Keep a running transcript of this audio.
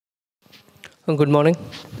Good morning.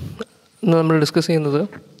 ഇന്ന് നമ്മൾ discuss ചെയ്യുന്നത്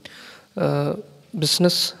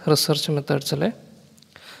ബിസിനസ് റിസർച്ച് മെത്തേഡ്സിലെ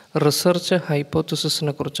റിസർച്ച്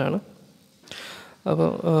ഹൈപ്പോത്തസിസിനെ കുറിച്ചാണ്. അപ്പോൾ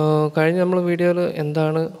കഴിഞ്ഞ നമ്മൾ വീഡിയോയിൽ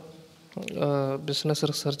എന്താണ് ബിസിനസ്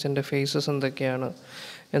റിസർച്ചിൻ്റെ ഫേസസ് എന്തൊക്കെയാണ്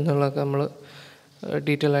എന്നുള്ളതൊക്കെ നമ്മൾ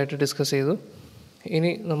ഡീറ്റെയിൽ ആയിട്ട് ഡിസ്കസ് ചെയ്തു.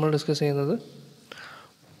 ഇനി നമ്മൾ ഡിസ്കസ് ചെയ്യുന്നത്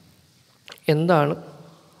എന്താണ്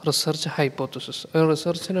റിസർച്ച് ഹൈപ്പോത്തസിസ്.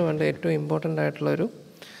 റിസർച്ചിന് വേണ്ട ഏറ്റവും ഇമ്പോർട്ടൻ്റ് ആയിട്ടുള്ളൊരു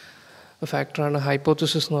ഫാക്ടറാണ്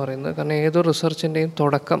ഹൈപ്പോത്തസിസ് എന്ന് പറയുന്നത്. കാരണം ഏതൊരു റിസർച്ചിൻ്റെയും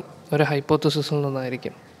തുടക്കം ഒരു ഹൈപ്പോത്തസിസിൽ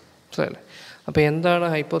നിന്നായിരിക്കും. മനസ്സിലായില്ലേ? അപ്പോൾ എന്താണ്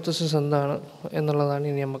ഹൈപ്പോത്തസിസ് എന്താണ് എന്നുള്ളതാണ്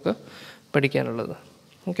ഇനി നമുക്ക് പഠിക്കാനുള്ളത്.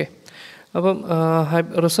 ഓക്കെ, അപ്പം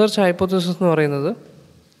റിസർച്ച് ഹൈപ്പോത്തസിസ് എന്ന് പറയുന്നത്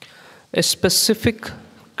A specific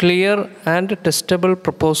clear and testable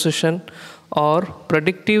proposition or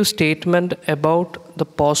predictive statement about the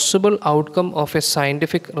possible outcome of A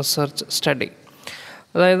scientific research study.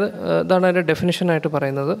 അതായത് ഇതാണ് അതിൻ്റെ ഡെഫിനിഷനായിട്ട്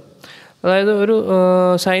പറയുന്നത്. അതായത് ഒരു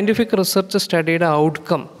സയൻറ്റിഫിക് റിസർച്ച് സ്റ്റഡിയുടെ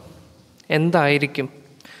ഔട്ട്കം എന്തായിരിക്കും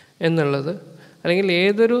എന്നുള്ളത്, അല്ലെങ്കിൽ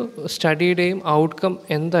ഏതൊരു സ്റ്റഡിയുടെയും ഔട്ട്കം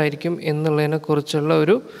എന്തായിരിക്കും എന്നുള്ളതിനെക്കുറിച്ചുള്ള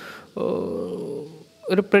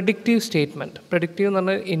ഒരു പ്രഡിക്റ്റീവ് സ്റ്റേറ്റ്മെൻറ്റ്. പ്രഡിക്റ്റീവ് എന്ന്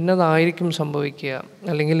പറഞ്ഞാൽ ഇന്നതായിരിക്കും സംഭവിക്കുക,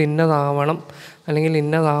 അല്ലെങ്കിൽ ഇന്നതാവണം, അല്ലെങ്കിൽ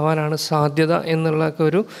ഇന്നതാവാനാണ് സാധ്യത എന്നുള്ളതൊക്കെ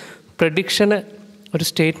ഒരു പ്രഡിക്ഷന് ഒരു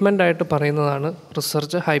സ്റ്റേറ്റ്മെൻറ്റായിട്ട് പറയുന്നതാണ്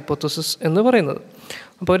റിസർച്ച് ഹൈപ്പോത്തസിസ് എന്ന് പറയുന്നത്.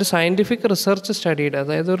 അപ്പോൾ ഒരു സയൻറ്റിഫിക് റിസർച്ച് സ്റ്റഡിയുടെ,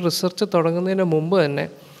 അതായത് ഒരു റിസർച്ച് തുടങ്ങുന്നതിന് മുമ്പ് തന്നെ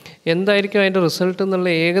എന്തായിരിക്കും അതിൻ്റെ റിസൾട്ട് എന്നുള്ള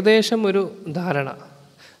ഏകദേശം ഒരു ധാരണ,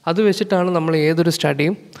 അത് വെച്ചിട്ടാണ് നമ്മൾ ഏതൊരു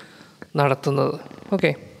സ്റ്റഡിയും നടത്തുന്നത്.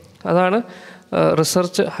 ഓക്കെ, അതാണ്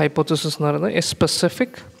റിസർച്ച് ഹൈപ്പോത്തസിസ് എന്ന് പറയുന്നത്. A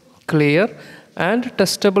specific clear and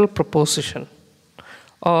testable proposition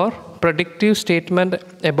or predictive statement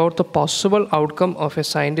about the possible outcome of a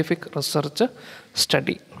scientific research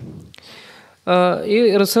study. ഈ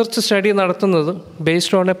റിസർച്ച് സ്റ്റഡി നടത്തുന്നത്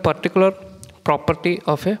based on A particular property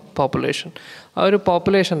of A population. ആ ഒരു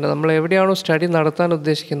പോപ്പുലേഷൻ്റെ, നമ്മൾ എവിടെയാണോ study നടത്താൻ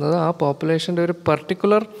ഉദ്ദേശിക്കുന്നത് ആ പോപ്പുലേഷൻ്റെ ഒരു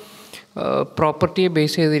പർട്ടിക്കുലർ പ്രോപ്പർട്ടിയെ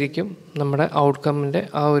ബേസ് ചെയ്തിരിക്കും നമ്മുടെ ഔട്ട്കമ്മിൻ്റെ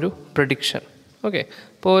ആ ഒരു പ്രഡിക്ഷൻ. ഓക്കെ,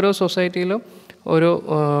 ഇപ്പോൾ ഓരോ സൊസൈറ്റിയിലും ഓരോ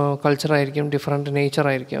കൾച്ചറായിരിക്കും, ഡിഫറെൻറ്റ്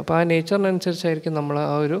നേച്ചറായിരിക്കും. അപ്പോൾ ആ നേച്ചറിനനുസരിച്ചായിരിക്കും നമ്മൾ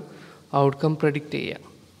ആ ഒരു ഔട്ട്കം പ്രഡിക്റ്റ് ചെയ്യുക.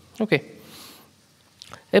 Okay,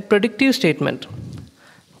 A predictive statement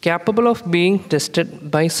capable of being tested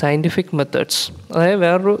by scientific methods. അതായത്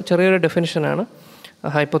വേറൊരു ചെറിയൊരു ഡെഫിനിഷനാണ്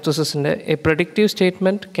ഹൈപ്പോത്തസിസിൻ്റെ. A predictive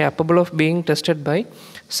statement capable of being tested by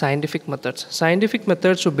scientific methods. Scientific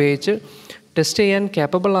methods ഉപയോഗിച്ച് ടെസ്റ്റ് ചെയ്യാൻ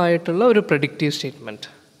ക്യാപ്പബിൾ ആയിട്ടുള്ള ഒരു പ്രഡിക്റ്റീവ് സ്റ്റേറ്റ്മെൻറ്റ്.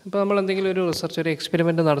 ഇപ്പോൾ നമ്മൾ എന്തെങ്കിലും ഒരു റിസർച്ച്, ഒരു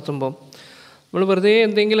എക്സ്പെരിമെൻറ്റ് നടത്തുമ്പോൾ നമ്മൾ വെറുതെ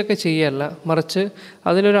എന്തെങ്കിലുമൊക്കെ ചെയ്യല്ല, മറിച്ച്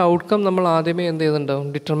അതിനൊരു ഔട്ട്കം നമ്മൾ ആദ്യമേ എന്ത് ചെയ്തിട്ടുണ്ടാവും,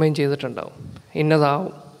 ഡിറ്റർമൈൻ ചെയ്തിട്ടുണ്ടാവും.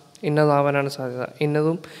 ഇന്നതാവും, ഇന്നതാവാനാണ് സാധ്യത,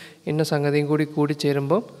 ഇന്നതും ഇന്ന സംഗതിയും കൂടി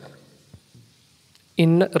ചേരുമ്പോൾ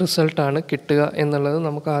ഇന്ന റിസൾട്ടാണ് കിട്ടുക എന്നുള്ളത്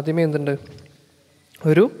നമുക്ക് ആദ്യമേ എന്തുണ്ട്,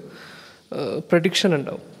 ഒരു പ്രഡിക്ഷൻ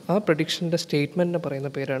ഉണ്ടാവും. ആ പ്രഡിക്ഷൻ്റെ സ്റ്റേറ്റ്മെൻറ്റിന് പറയുന്ന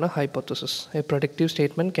പേരാണ് hypothesis. A predictive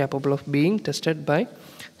statement capable of being tested by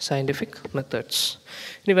scientific methods.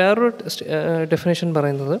 ഇനി വേറൊരു ഡെഫിനേഷൻ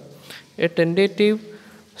പറയുന്നത് A tentative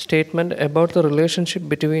statement about the relationship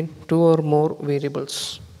between two or more variables.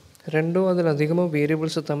 രണ്ടോ അതിലധികമോ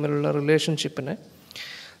വേരിയബിൾസ് തമ്മിലുള്ള റിലേഷൻഷിപ്പിനെ,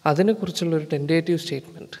 അതിനെക്കുറിച്ചുള്ളൊരു ടെൻറ്റേറ്റീവ്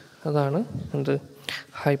സ്റ്റേറ്റ്മെൻറ്റ്, അതാണ് എന്ത്,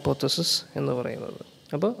 ഹൈപ്പോത്തസിസ് എന്ന് പറയുന്നത്.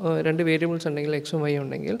 അപ്പോൾ രണ്ട് വേരിയബിൾസ് ഉണ്ടെങ്കിൽ, എക്സും വൈ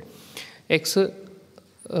ഉണ്ടെങ്കിൽ, എക്സ്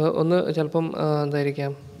ഒന്ന് ചിലപ്പം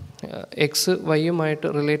എന്തായിരിക്കാം, എക്സ് വൈയുമായിട്ട്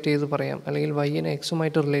റിലേറ്റ് ചെയ്ത് പറയാം, അല്ലെങ്കിൽ വൈയിനെ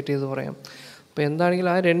എക്സുമായിട്ട് റിലേറ്റ് ചെയ്ത് പറയാം. അപ്പോൾ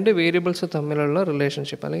എന്താണെങ്കിലും ആ രണ്ട് വേരിയബിൾസ് തമ്മിലുള്ള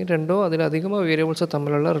റിലേഷൻഷിപ്പ്, അല്ലെങ്കിൽ രണ്ടോ അതിലധികമോ വേരിയബിൾസ്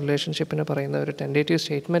തമ്മിലുള്ള റിലേഷൻഷിപ്പിനെ പറയുന്ന ഒരു ടെൻറ്റേറ്റീവ്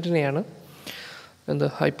സ്റ്റേറ്റ്മെൻറ്റിനെയാണ് എന്ത്,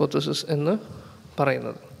 ഹൈപ്പോത്തസിസ് എന്ന്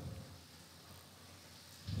പറയുന്നത്.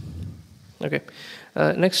 ഓക്കെ,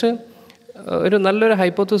 നെക്സ്റ്റ് ഒരു നല്ലൊരു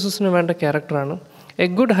ഹൈപ്പോത്തസിസിന് വേണ്ട ക്യാരക്ടറാണ് A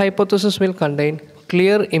good hypothesis will contain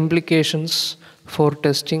clear implications four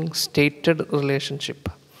testing stated relationship.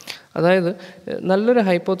 അതായത് നല്ലൊരു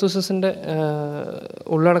ഹൈപ്പോത്തസിസിൻ്റെ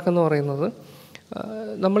ഉള്ളടക്കം എന്ന് പറയുന്നത്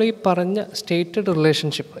നമ്മൾ ഈ പറഞ്ഞ സ്റ്റേറ്റഡ്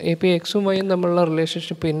റിലേഷൻഷിപ്പ്, ഇപ്പോൾ എക്സും വൈയും തമ്മിലുള്ള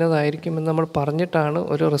റിലേഷൻഷിപ്പ് ഇന്നതായിരിക്കുമെന്ന് നമ്മൾ പറഞ്ഞിട്ടാണ്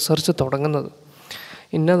ഒരു റിസർച്ച് തുടങ്ങുന്നത്.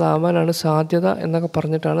 ഇന്നതാവാനാണ് സാധ്യത എന്നൊക്കെ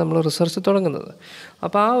പറഞ്ഞിട്ടാണ് നമ്മൾ റിസർച്ച് തുടങ്ങുന്നത്.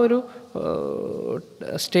 അപ്പോൾ ആ ഒരു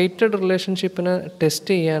സ്റ്റേറ്റഡ് റിലേഷൻഷിപ്പിനെ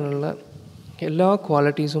ടെസ്റ്റ് ചെയ്യാനുള്ള എല്ലാ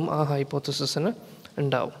ക്വാളിറ്റീസും ആ ഹൈപ്പോത്തസിസിന്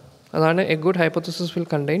ഉണ്ടാവും. അതാണ് A good hypothesis will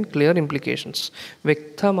contain clear implications.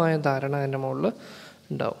 വ്യക്തമായ ധാരണ അതിൻ്റെ മുകളിൽ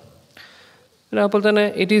ഉണ്ടാവും. പിന്നെ അപ്പോൾ തന്നെ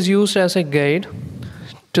it is used as A guide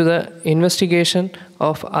to the investigation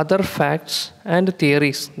of other facts and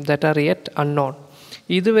theories that are yet unknown.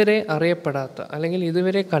 ഇതുവരെ അറിയപ്പെടാത്ത, അല്ലെങ്കിൽ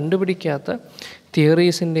ഇതുവരെ കണ്ടുപിടിക്കാത്ത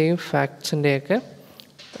തിയറീസിൻ്റെയും ഫാക്ട്സിൻ്റെയൊക്കെ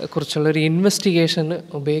കുറിച്ചുള്ളൊരു ഇൻവെസ്റ്റിഗേഷന്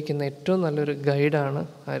ഉപയോഗിക്കുന്ന ഏറ്റവും നല്ലൊരു ഗൈഡാണ്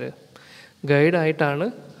ആര്, ഗൈഡായിട്ടാണ്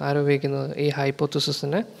ആരുപയോഗിക്കുന്നത്, ഈ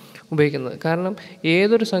ഹൈപ്പോത്തസിസിനെ ഉപയോഗിക്കുന്നത്. കാരണം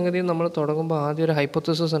ഏതൊരു സംഗതിയും നമ്മൾ തുടങ്ങുമ്പോൾ ആദ്യം ഒരു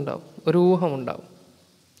ഹൈപ്പോത്തസിസ് ഉണ്ടാവും, ഒരു ഊഹം ഉണ്ടാവും.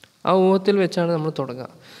 ആ ഊഹത്തിൽ വെച്ചാണ് നമ്മൾ തുടങ്ങുക.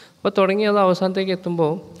 അപ്പോൾ തുടങ്ങി അത് അവസാനത്തേക്ക്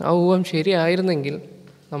എത്തുമ്പോൾ ആ ഊഹം ശരിയായിരുന്നെങ്കിൽ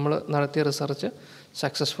നമ്മൾ നടത്തിയ റിസർച്ച്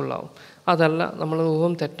സക്സസ്ഫുള്ളാവും. അതല്ല, നമ്മൾ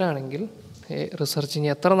ഊഹം തെറ്റാണെങ്കിൽ റിസർച്ച് ഇനി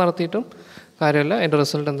എത്ര നടത്തിയിട്ടും കാര്യമല്ല, അതിൻ്റെ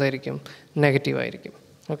റിസൾട്ട് എന്തായിരിക്കും? നെഗറ്റീവായിരിക്കും.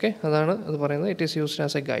 ഓക്കെ, അതാണ് അത് പറയുന്നത്. It is used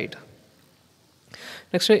as A guide.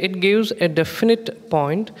 Next, it gives A definite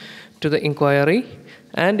point two the inquiry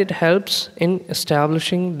and it helps in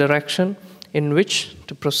establishing direction in which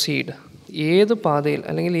to proceed. ഏത് പാതയിൽ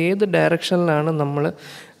അല്ലെങ്കിൽ ഏത് ഡയറക്ഷനിലാണ് നമ്മൾ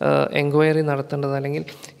എൻക്വയറി നടത്തേണ്ടത്, അല്ലെങ്കിൽ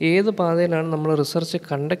ഏത് പാതയിലാണ് നമ്മൾ റിസർച്ച്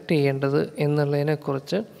കണ്ടക്ട് ചെയ്യേണ്ടത്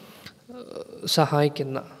എന്നുള്ളതിനെക്കുറിച്ച്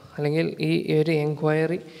സഹായിക്കുന്ന, അല്ലെങ്കിൽ ഈ ഒരു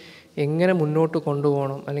എൻക്വയറി എങ്ങനെ മുന്നോട്ട്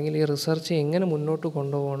കൊണ്ടുപോകണം, അല്ലെങ്കിൽ ഈ റിസർച്ച് എങ്ങനെ മുന്നോട്ട്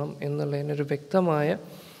കൊണ്ടുപോകണം എന്നുള്ളതിനൊരു വ്യക്തമായ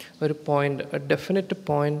ഒരു പോയിൻ്റ്, ഡെഫിനറ്റ്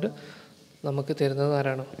പോയിൻ്റ് നമുക്ക് തരുന്നത്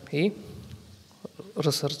ആരാണ്? ഈ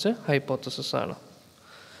റിസർച്ച് ഹൈപ്പോത്തസിസ് ആണ്.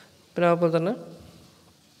 പിന്നെ അതുപോലെ തന്നെ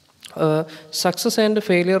success and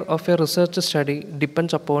failure of a research study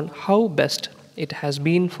depends upon how best it has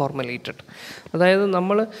been formulated. അതായത്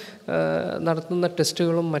നമ്മൾ നടത്തുന്ന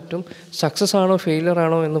ടെസ്റ്റുകളും മറ്റും സക്സസ് ആണോ ഫെയിലിയർ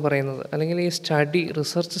ആണോ എന്ന് പറയുന്നത്, അല്ലെങ്കിൽ ഈ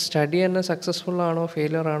റിസർച്ച് സ്റ്റഡി തന്നെ സക്സസ്ഫുൾ ആണോ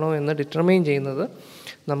ഫെയിലിയർ ആണോ എന്ന് ഡിറ്റർമൈൻ ചെയ്യുന്നത്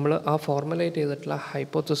നമ്മൾ ആ ഫോർമുലേറ്റ് ചെയ്തിട്ടുള്ള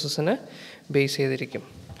ഹൈപ്പോത്തസിസിനെ ബേസ് ചെയ്തിരിക്കും.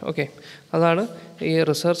 ഓക്കെ, അതാണ് ഈ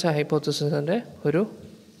റിസർച്ച് ഹൈപ്പോത്തസിസിൻ്റെ ഒരു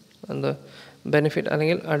ബെനിഫിറ്റ്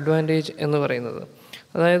അല്ലെങ്കിൽ അഡ്വാൻറ്റേജ് എന്ന് പറയുന്നത്.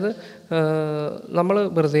 അതായത് നമ്മൾ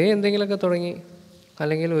വെറുതെ എന്തെങ്കിലുമൊക്കെ തുടങ്ങി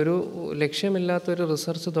അല്ലെങ്കിൽ ഒരു ലക്ഷ്യമില്ലാത്തൊരു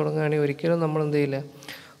റിസർച്ച് തുടങ്ങുകയാണെങ്കിൽ ഒരിക്കലും നമ്മൾ എന്ത് ചെയ്യില്ല,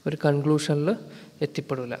 ഒരു കൺക്ലൂഷനിൽ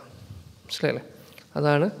എത്തിപ്പെടില്ല. മനസ്സിലായില്ലേ?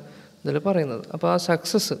 അതാണ് ഇതിൽ പറയുന്നത്. അപ്പോൾ ആ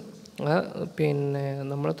സക്സസ്, പിന്നെ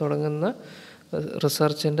നമ്മൾ തുടങ്ങുന്ന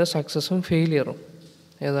റിസർച്ചിൻ്റെ സക്സസ്സും ഫെയിലിയറും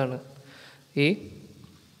ഏതാണ്? ഈ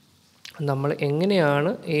നമ്മൾ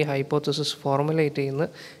എങ്ങനെയാണ് ഈ ഹൈപ്പോത്തസിസ് ഫോർമുലേറ്റ് ചെയ്യുന്നത്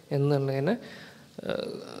എന്നുള്ളതിനെ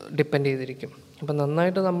ഡിപ്പെൻഡ് ചെയ്തിരിക്കും. അപ്പം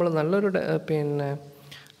നന്നായിട്ട് നമ്മൾ നല്ലൊരു പിന്നെ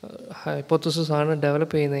ഹൈപ്പോത്തസിസ് ആണ്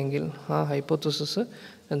ഡെവലപ്പ് ചെയ്യുന്നതെങ്കിൽ ആ ഹൈപ്പോത്തസിസ്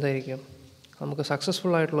എന്തായിരിക്കും? നമുക്ക്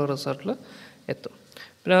സക്സസ്ഫുൾ ആയിട്ടുള്ള റിസൾട്ടിൽ എത്തും.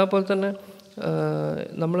 പിന്നെ അതുപോലെ തന്നെ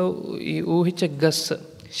നമ്മൾ ഈ ഊഹിച്ച ഗസ്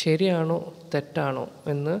ശരിയാണോ തെറ്റാണോ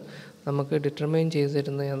എന്ന് നമുക്ക് ഡിറ്റർമൈൻ ചെയ്ത്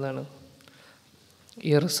തരുന്നത് എന്താണ്?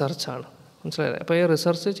 ഈ റിസർച്ചാണ്. മനസ്സിലായില്ലേ? അപ്പോൾ ഈ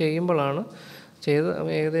റിസർച്ച് ചെയ്യുമ്പോഴാണ്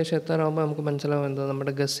ഏകദേശം എത്താറാകുമ്പോൾ നമുക്ക് മനസ്സിലാവും എന്താ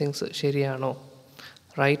നമ്മുടെ ഗസ്സിങ്സ് ശരിയാണോ,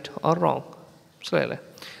 റൈറ്റ് ഓർ റോങ്. മനസ്സിലായില്ലേ?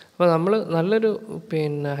 അപ്പോൾ നമ്മൾ നല്ലൊരു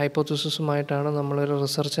പിന്നെ ഹൈപ്പോത്തസിസുമായിട്ടാണ് നമ്മളൊരു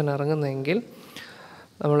റിസർച്ചിന് ഇറങ്ങുന്നതെങ്കിൽ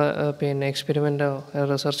നമ്മൾ പിന്നെ എക്സ്പെരിമെൻറ്റോ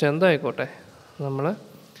റിസർച്ചോ എന്തായിക്കോട്ടെ, നമ്മൾ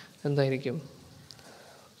എന്തായിരിക്കും?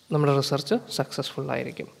 നമ്മുടെ റിസർച്ച്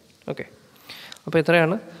സക്സസ്ഫുള്ളായിരിക്കും. ഓക്കെ, അപ്പോൾ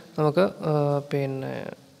ഇത്രയാണ് നമുക്ക് പിന്നെ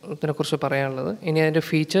ഇതിനെക്കുറിച്ച് പറയാനുള്ളത്. ഇനി അതിൻ്റെ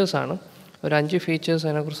ഫീച്ചേഴ്സാണ്. ഒരു 5 ഫീച്ചേഴ്സ്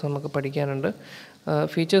അതിനെക്കുറിച്ച് നമുക്ക് പഠിക്കാനുണ്ട്.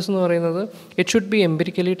 ഫീച്ചേഴ്സ് എന്ന് പറയുന്നത് it should be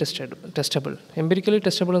empirically testable. Empirically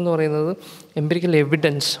testable എന്ന് പറയുന്നത് empirical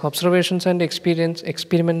evidence, observations and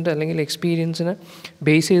experiment അല്ലെങ്കിൽ എക്സ്പീരിയൻസിനെ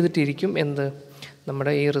ബേസ് ചെയ്തിട്ടിരിക്കും എന്ത്?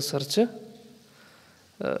 നമ്മുടെ ഈ റിസർച്ച്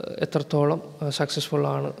എത്രത്തോളം സക്സസ്ഫുൾ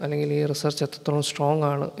ആണ്, അല്ലെങ്കിൽ ഈ റിസർച്ച് എത്രത്തോളം സ്ട്രോങ്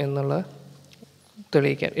ആണ് എന്നുള്ള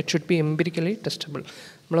തെളിയിക്കാൻ. It should be empirically testable.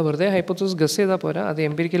 നമ്മൾ വെറുതെ ഹൈപ്പോത്തസിസ് ഗസ് ചെയ്താൽ പോരാ, അത്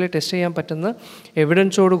എംപിരിക്കലി ടെസ്റ്റ് ചെയ്യാൻ പറ്റുന്ന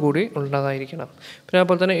എവിഡൻസോട് കൂടി ഉള്ളതായിരിക്കണം. പിന്നെ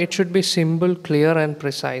അതുപോലെ തന്നെ it should be simple, clear and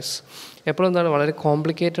precise. എപ്പോഴും എന്താണ്, വളരെ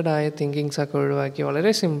കോംപ്ലിക്കേറ്റഡ് ആയ തിങ്കിങ്സൊക്കെ ഒഴിവാക്കി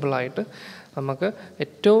വളരെ സിമ്പിളായിട്ട് നമുക്ക്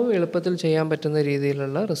ഏറ്റവും എളുപ്പത്തിൽ ചെയ്യാൻ പറ്റുന്ന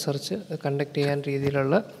രീതിയിലുള്ള റിസർച്ച് കണ്ടക്ട് ചെയ്യാൻ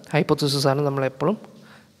രീതിയിലുള്ള ഹൈപ്പോത്തസിസാണ് നമ്മളെപ്പോഴും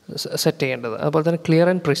സെറ്റ് ചെയ്യേണ്ടത്. അതുപോലെ തന്നെ ക്ലിയർ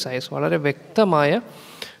ആൻഡ് പ്രിസൈസ്, വളരെ വ്യക്തമായ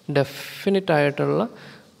ഡെഫിനിറ്റായിട്ടുള്ള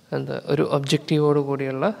ഒരു ഒബ്ജക്റ്റീവോട്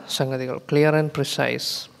കൂടിയുള്ള സംഗതികൾ. ക്ലിയർ ആൻഡ് പ്രിസൈസ്,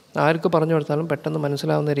 ആർക്ക് പറഞ്ഞു കൊടുത്താലും പെട്ടെന്ന്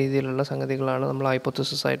മനസ്സിലാവുന്ന രീതിയിലുള്ള സംഗതികളാണ് നമ്മൾ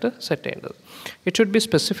ഹൈപ്പോത്തസിസായിട്ട് സെറ്റ് ചെയ്യേണ്ടത്. It should be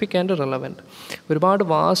specific and relevant. ഒരുപാട്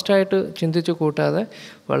വാസ്റ്റായിട്ട് ചിന്തിച്ച് കൂട്ടാതെ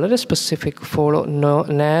വളരെ സ്പെസിഫിക്,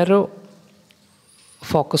 നാരോ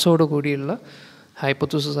ഫോക്കസോട് കൂടിയുള്ള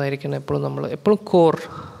ഹൈപ്പോത്തസിസ് ആയിരിക്കണം എപ്പോഴും കോർ.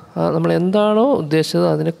 നമ്മൾ എന്താണോ ഉദ്ദേശിച്ചത്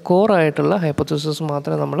അതിന് കോറായിട്ടുള്ള ഹൈപ്പോത്തസിസ്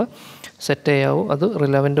മാത്രമേ നമ്മൾ സെറ്റ് ചെയ്യാവൂ. അത്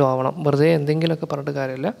റിലവൻറ്റും ആവണം. വെറുതെ എന്തെങ്കിലുമൊക്കെ പറഞ്ഞിട്ട്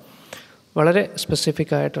കാര്യമില്ല. വളരെ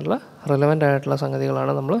സ്പെസിഫിക് ആയിട്ടുള്ള റിലവൻ്റ് ആയിട്ടുള്ള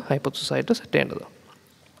സംഗതികളാണ് നമ്മൾ ഹൈപ്പോത്തസിസായിട്ട് സെറ്റ് ചെയ്യേണ്ടത്.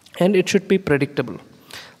 And it should be predictable.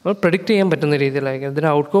 നമ്മൾ പ്രെഡിക്റ്റ് ചെയ്യാൻ പറ്റുന്ന രീതിയിലായിരിക്കും.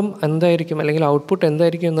 ഇതിൻ്റെ ഔട്ട്കം എന്തായിരിക്കും അല്ലെങ്കിൽ ഔട്ട്പുട്ട്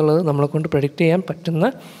എന്തായിരിക്കും എന്നുള്ളത് നമ്മളെക്കൊണ്ട് പ്രെഡിക്റ്റ് ചെയ്യാൻ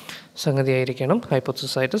പറ്റുന്ന സംഗതിയായിരിക്കണം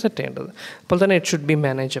ഹൈപ്പോത്തസിസായിട്ട് സെറ്റ് ചെയ്യേണ്ടത്. അപ്പോൾ തന്നെ ഇറ്റ് ഷുഡ് ബി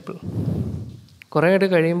മാനേജബിൾ. കുറേ ആയിട്ട്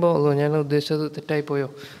കഴിയുമ്പോൾ ഞാൻ ഉദ്ദേശിച്ചത് തെറ്റായിപ്പോയോ,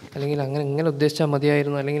 അല്ലെങ്കിൽ ഇങ്ങനെ ഉദ്ദേശിച്ചാൽ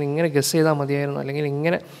മതിയായിരുന്നു, അല്ലെങ്കിൽ ഇങ്ങനെ ഗസ് ചെയ്താൽ മതിയായിരുന്നു, അല്ലെങ്കിൽ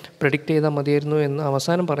ഇങ്ങനെ പ്രെഡിക്റ്റ് ചെയ്താൽ മതിയായിരുന്നു എന്ന്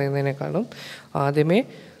അവസാനം പറയുന്നതിനേക്കാളും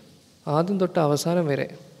ആദ്യം തൊട്ട് അവസാനം വരെ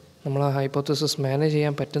നമ്മൾ ആ ഹൈപ്പോത്തസിസ് മാനേജ്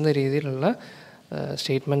ചെയ്യാൻ പറ്റുന്ന രീതിയിലുള്ള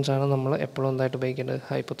സ്റ്റേറ്റ്മെൻറ്റ്സാണ് നമ്മൾ എപ്പോഴും എന്തായിട്ട് ഉപയോഗിക്കേണ്ടത്,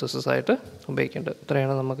 ഹൈപ്പോത്തസിസ് ആയിട്ട് ഉപയോഗിക്കേണ്ടത്.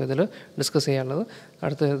 ഇത്രയാണ് നമുക്കിതിൽ ഡിസ്കസ് ചെയ്യാനുള്ളത്.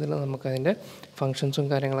 അടുത്ത ഇതിൽ നമുക്കതിൻ്റെ ഫങ്ഷൻസും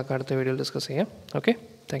കാര്യങ്ങളൊക്കെ അടുത്ത വീഡിയോയിൽ ഡിസ്കസ് ചെയ്യാം. Okay,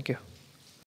 thank you.